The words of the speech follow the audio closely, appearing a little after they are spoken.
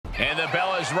And the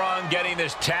bell is rung, getting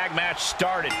this tag match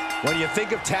started. When you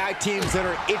think of tag teams that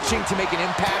are itching to make an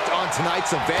impact on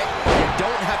tonight's event, you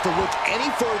don't have to look any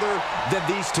further than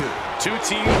these two. Two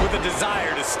teams with a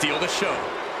desire to steal the show.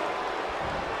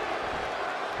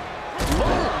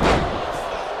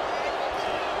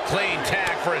 Clean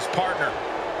tag for his partner.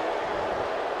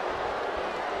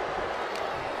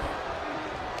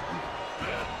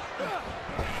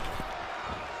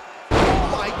 Oh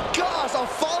my gosh, a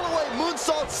fall-away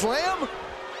moonsault slam?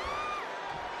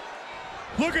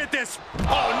 Look at this.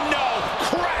 Oh no,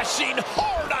 crashing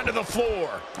hard onto the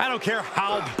floor. I don't care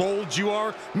how bold you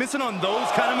are, missing on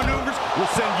those kind of maneuvers will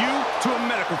send you to a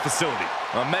medical facility.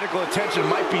 Medical attention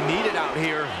might be needed out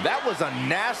here. That was a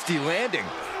nasty landing.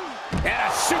 And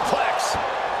a suplex.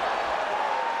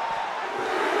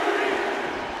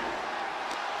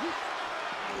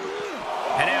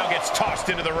 And now gets tossed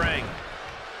into the ring.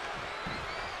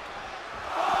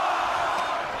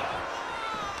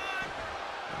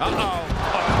 Uh-oh.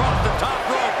 Across the top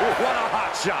rope. What a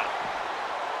hot shot.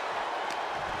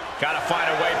 Got to find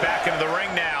a way back into the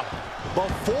ring now.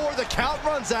 Before the count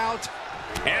runs out.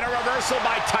 And a reversal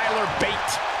by Tyler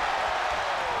Bate.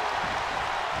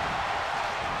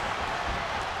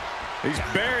 He's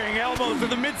burying elbows in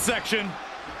the midsection.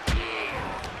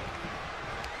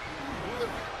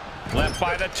 Left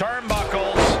by the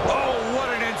turnbuckles. Oh, what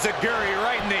an enziguri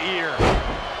right in the ear.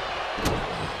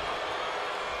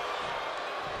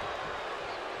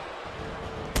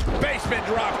 Basement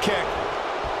drop kick.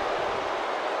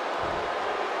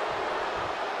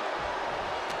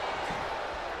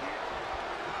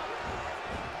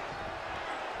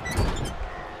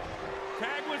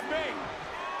 Tag with me.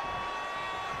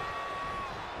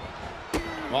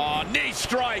 Oh, knee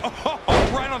strike. Oh,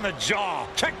 right on the jaw.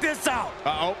 Check this out.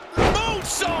 Uh-oh.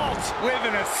 Moonsault With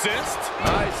an assist.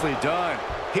 Nicely done.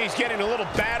 He's getting a little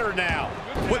battered now.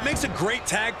 What makes a great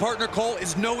tag partner, Cole,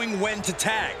 is knowing when to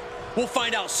tag. We'll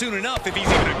find out soon enough if he's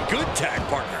even a good tag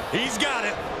partner. He's got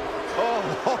it. Oh,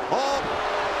 ho, ho.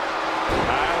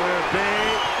 Tyler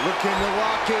Bate looking to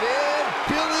lock it in.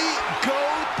 Billy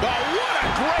Goat. Oh, what a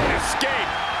great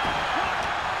escape.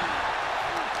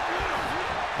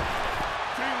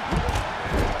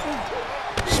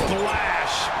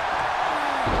 Splash.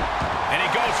 And he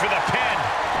goes for the pin.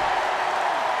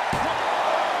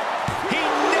 He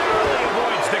narrowly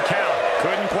avoids the count.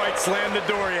 Couldn't quite slam the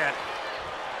door yet.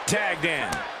 Tagged in.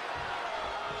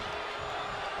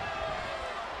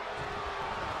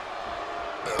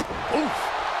 Oof.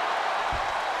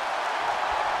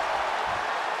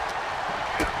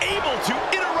 Able to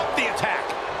interrupt the attack.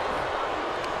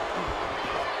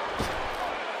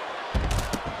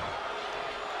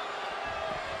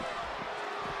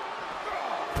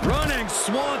 Running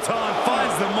swanton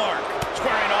finds the mark.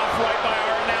 Squaring off right by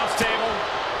our announce table.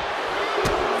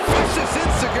 Vicious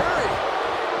enziguri.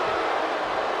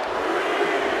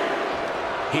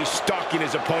 He's stalking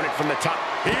his opponent from the top.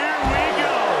 Here we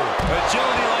go.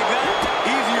 Agility like that,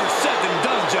 easier said than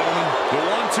done, gentlemen. The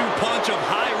 1-2 punch of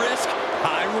high risk,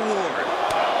 high reward.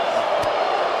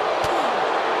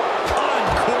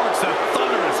 Uncorks a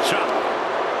thunderous chop.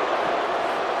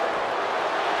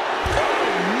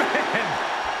 Oh, man.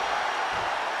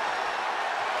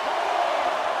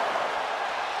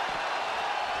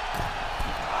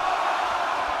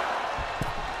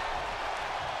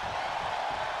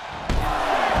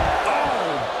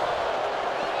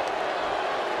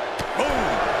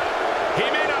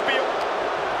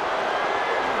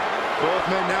 Both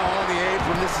men now on the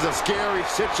apron. This is a scary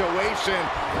situation.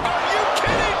 Are you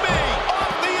kidding me? Off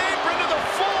the apron to the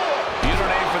floor. You don't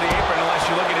aim for the apron unless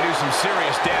you're looking to do some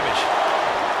serious damage.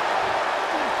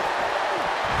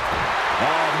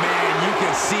 Oh, man, you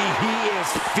can see he is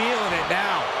feeling it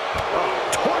now. Oh,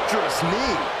 torturous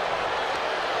knee.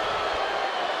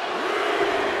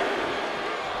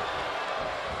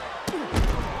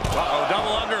 Uh-oh,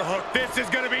 double underhook. This is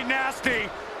going to be nasty.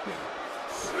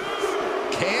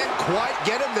 Can't quite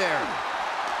get him there.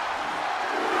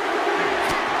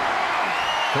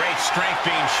 Great strength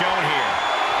being shown here.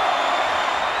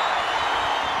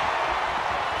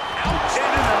 Ouch!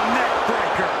 Into the neck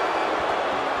breaker.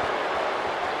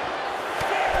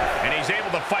 And he's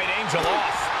able to fight Angel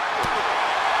off.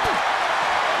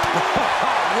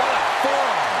 What a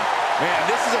forearm. Man,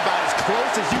 this is about as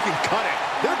close as you can cut it.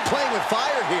 They're playing with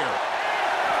fire here.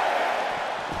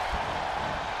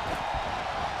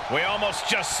 We almost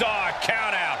just saw a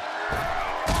count out.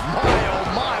 My, oh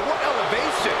my, what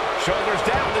elevation. Shoulders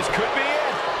down, this could be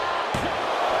it.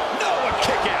 No, a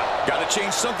kick out. Got to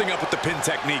change something up with the pin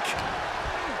technique.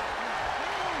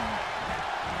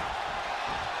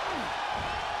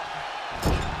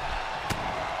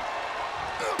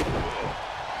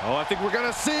 Oh, I think we're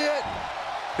gonna see it.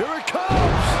 Here it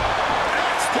comes.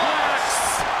 X-Plex.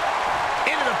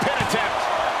 Into the pin attempt.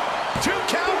 2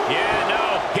 count. Yeah,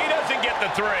 no, he doesn't get the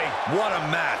 3. What a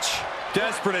match.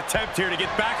 Desperate attempt here to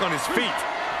get back on his feet.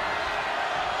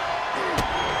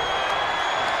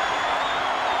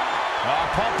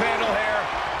 Pump handle here.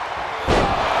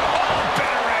 Oh,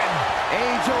 bitter end.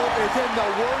 Angel is in the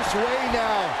worst way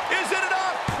now. Is it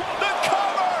enough? The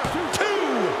cover. 2.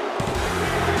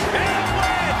 And a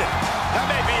win.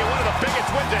 That may be one of the biggest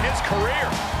wins of his career.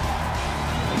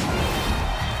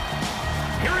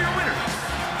 Here are your winners,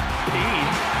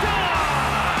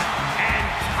 Dunne and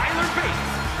Tyler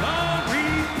Bates, the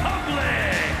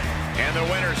Republic. And the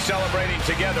winners celebrating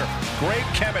together. Great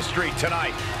chemistry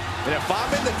tonight. And if I'm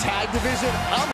in the tag division, I'm